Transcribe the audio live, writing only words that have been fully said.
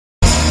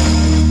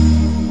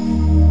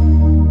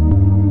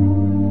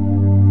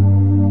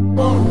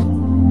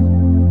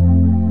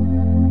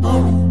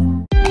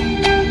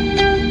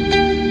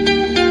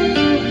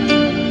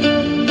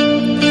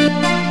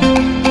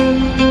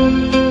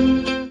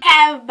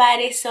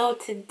everybody, so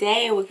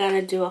today we're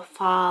gonna do a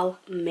fall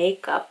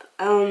makeup.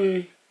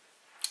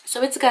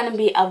 So it's gonna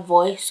be a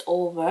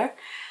voiceover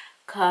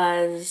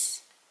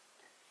because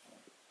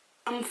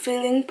I'm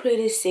feeling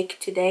pretty sick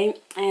today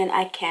and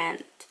I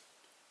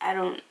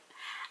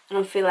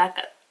don't feel like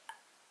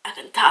I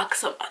can talk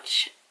so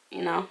much,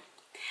 you know.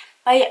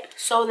 But yeah,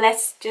 so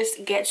let's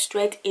just get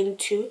straight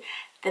into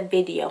the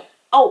video.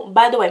 Oh,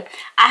 by the way,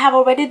 I have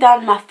already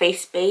done my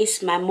face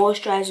base, my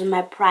moisturizer,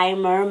 my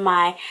primer,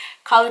 my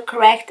color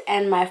correct,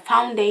 and my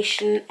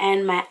foundation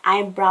and my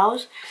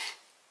eyebrows.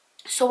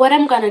 So what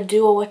I'm gonna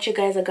do, or what you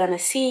guys are gonna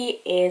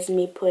see, is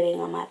me putting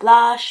on my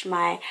blush,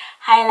 my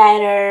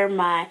highlighter,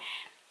 my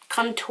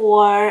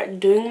contour,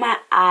 doing my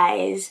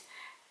eyes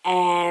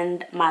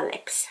and my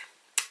lips.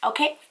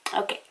 Okay,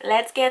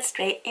 let's get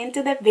straight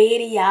into the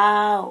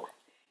video.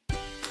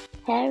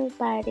 Hey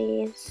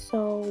everybody,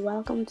 so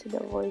welcome to the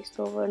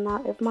voiceover.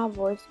 Now if my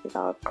voice is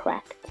all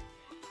cracked,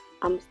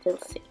 I'm still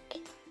sick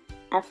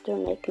after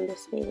making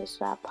this video,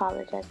 so I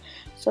apologize.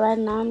 So right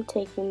now I'm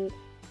taking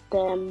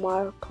the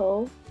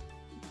Marco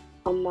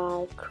on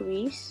my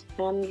crease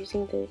and I'm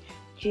using the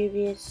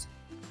Juvias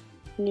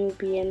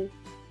Nubian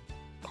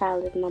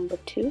palette number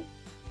 2.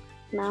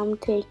 Now I'm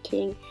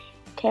taking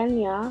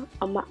Kenya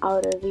on my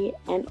outer V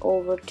and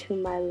over to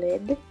my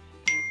lid,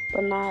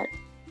 but not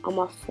on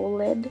my full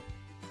lid.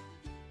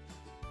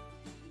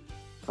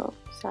 Oh,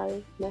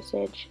 sorry,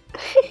 message.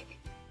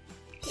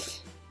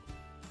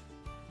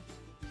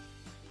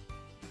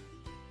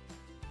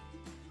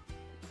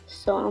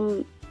 So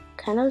I'm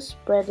kind of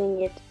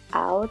spreading it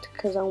out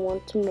because I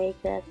want to make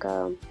like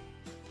a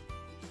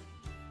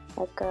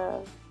I don't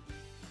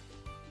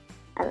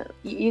know,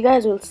 you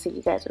guys will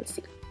see.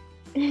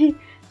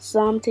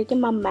 So I'm taking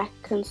my MAC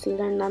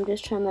concealer and I'm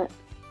just trying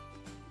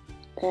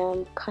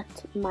to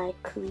cut my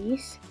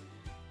crease.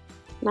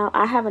 Now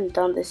I haven't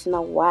done this in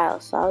a while,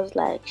 so I was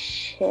like,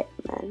 shit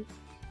man,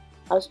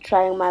 I was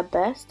trying my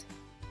best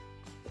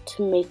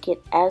to make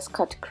it as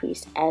cut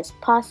crease as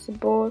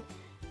possible,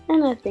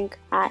 and I think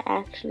I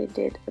actually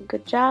did a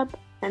good job.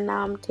 And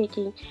now I'm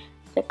taking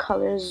the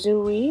color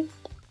Zuri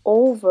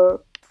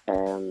over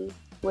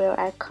where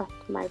I cut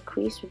my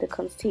crease with the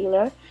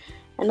concealer,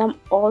 and I'm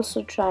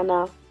also trying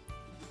to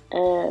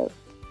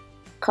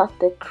cut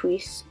the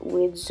crease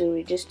with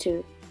Zuri just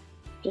to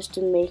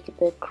make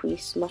the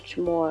crease much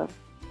more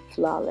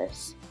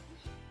flawless.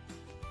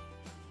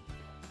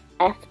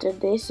 After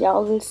this,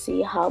 y'all will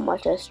see how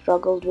much I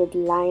struggled with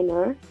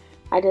liner.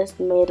 I just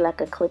made like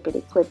a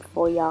clippity clip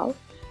for y'all.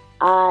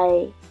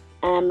 I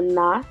am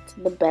not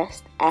the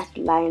best at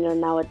liner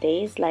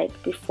nowadays. Like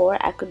before,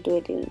 I could do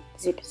it in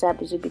zip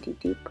zap zippity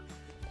deep.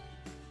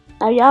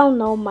 Now y'all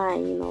know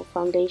my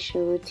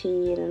foundation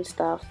routine and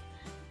stuff.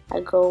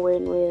 I go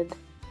in with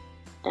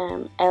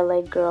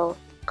LA Girl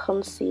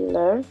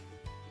concealer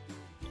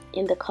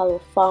in the color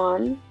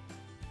Fawn,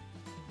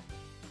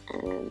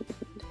 and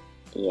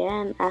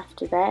yeah, and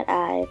after that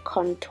I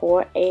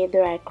contour.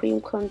 Either I cream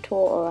contour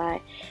or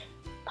I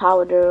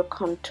powder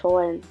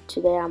contour, and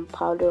today I'm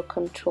powder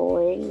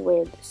contouring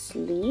with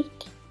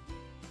Sleek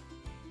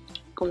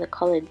on the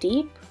color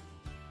Deep.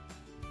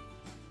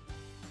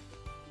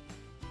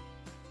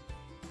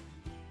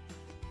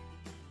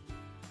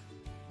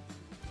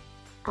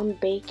 I'm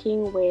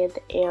baking with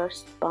Air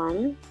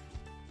Spun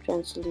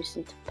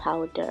translucent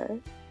powder.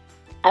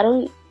 I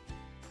don't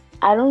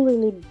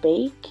really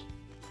bake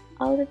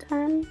all the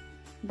time,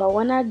 but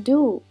when I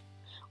do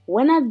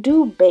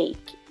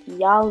bake,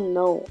 y'all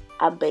know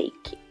I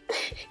bake.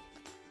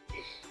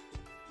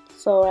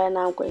 So right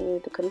now I'm going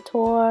with the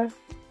contour,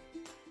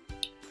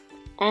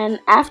 and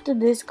after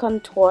this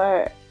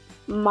contour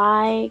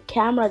my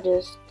camera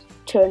just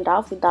turned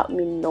off without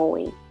me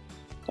knowing.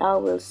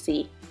 Y'all will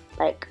see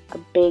like a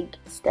big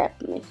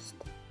step missed.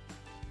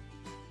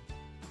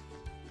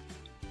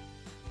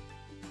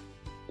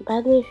 By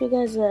the way, if you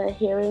guys are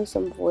hearing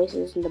some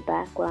voices in the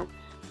background,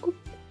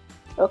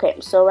 okay,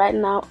 so right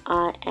now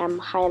I am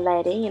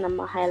highlighting, and I'm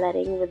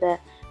highlighting with a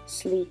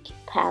Sleek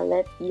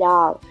palette.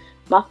 Y'all,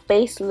 my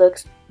face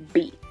looks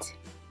beat.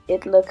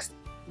 It looks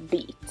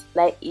beat.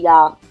 Like,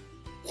 y'all,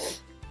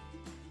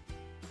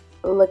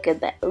 look at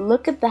that.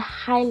 Look at the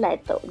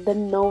highlight though. The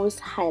nose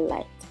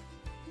highlight,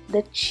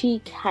 the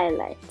cheek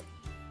highlight,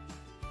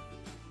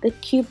 the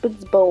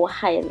Cupid's bow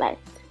highlight,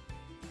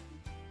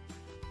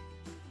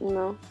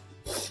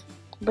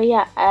 But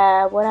yeah,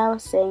 what I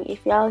was saying,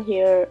 if y'all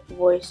hear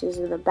voices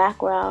in the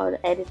background,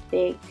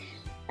 editing,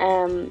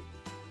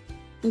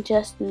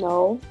 just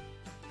know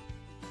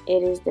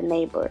it is the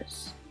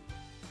neighbors.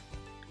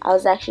 I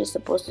was actually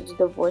supposed to do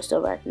the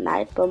voiceover at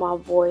night, but my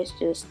voice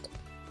just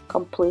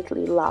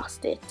completely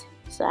lost it,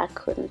 so I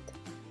couldn't.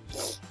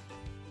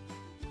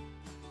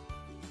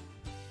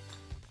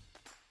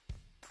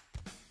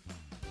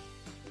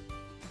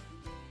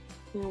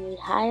 And we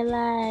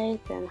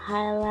highlight and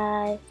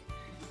highlight.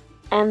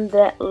 And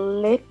the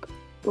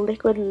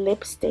liquid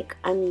lipstick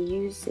I'm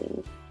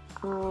using,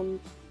 I'm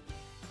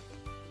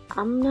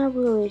not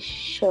really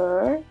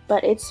sure,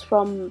 but it's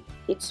from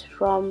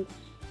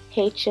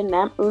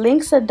H&M.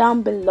 Links are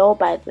down below,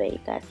 by the way,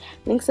 guys.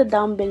 Links are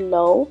down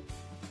below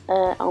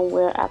on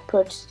where I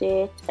purchased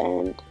it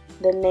and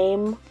the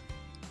name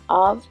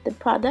of the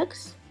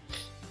products.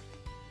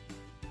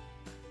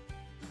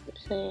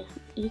 So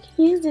yeah, you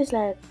can use this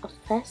like a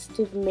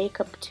festive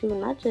makeup too,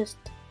 not just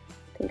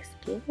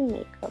Thanksgiving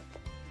makeup.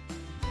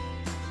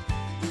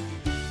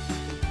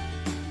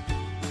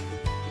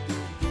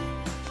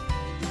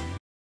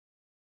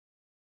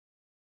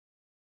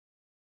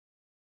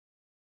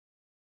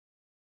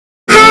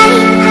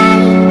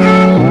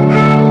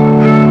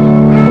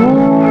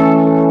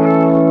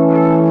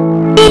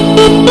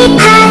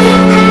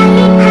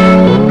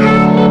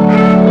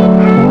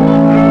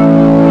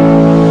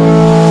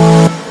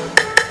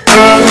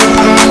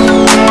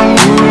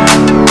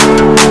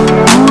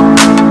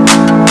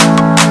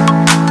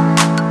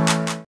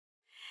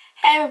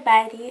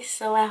 Everybody,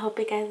 so I hope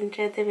you guys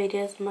enjoyed the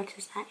video as much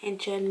as I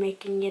enjoyed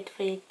making it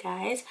for you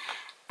guys.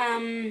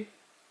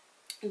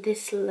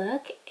 This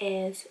look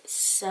is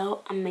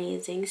so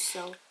amazing.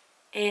 So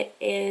it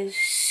is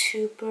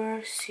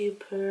super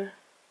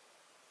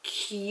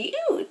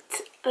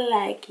cute,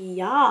 like,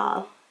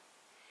 y'all.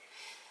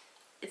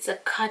 It's a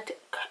cut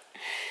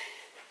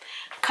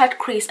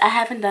crease. I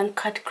haven't done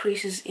cut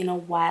creases in a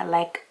while,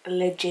 like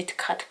legit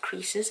cut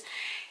creases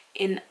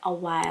in a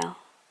while,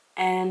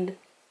 and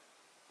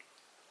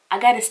I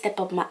gotta step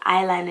up my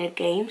eyeliner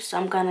game, so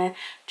I'm gonna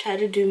try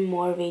to do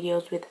more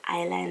videos with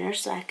eyeliner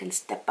so I can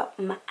step up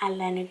my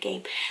eyeliner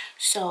game.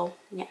 So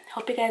yeah,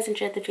 hope you guys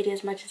enjoyed the video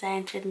as much as I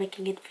enjoyed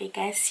making it for you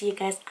guys. See you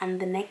guys on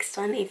the next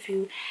one. If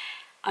you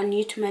are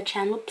new to my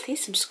channel,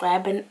 please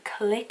subscribe and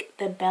click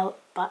the bell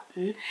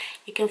button.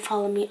 You can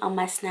follow me on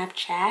my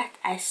Snapchat.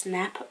 I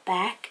snap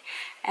back.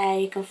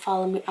 You can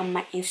follow me on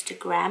my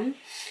Instagram.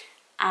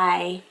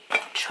 I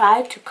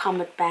try to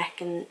comment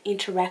back and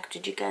interact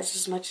with you guys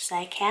as much as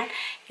I can.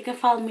 You can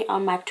follow me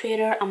on my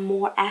Twitter. I'm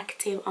more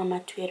active on my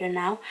Twitter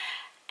now.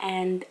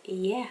 And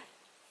yeah,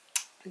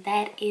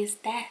 that is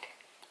that.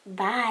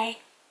 Bye.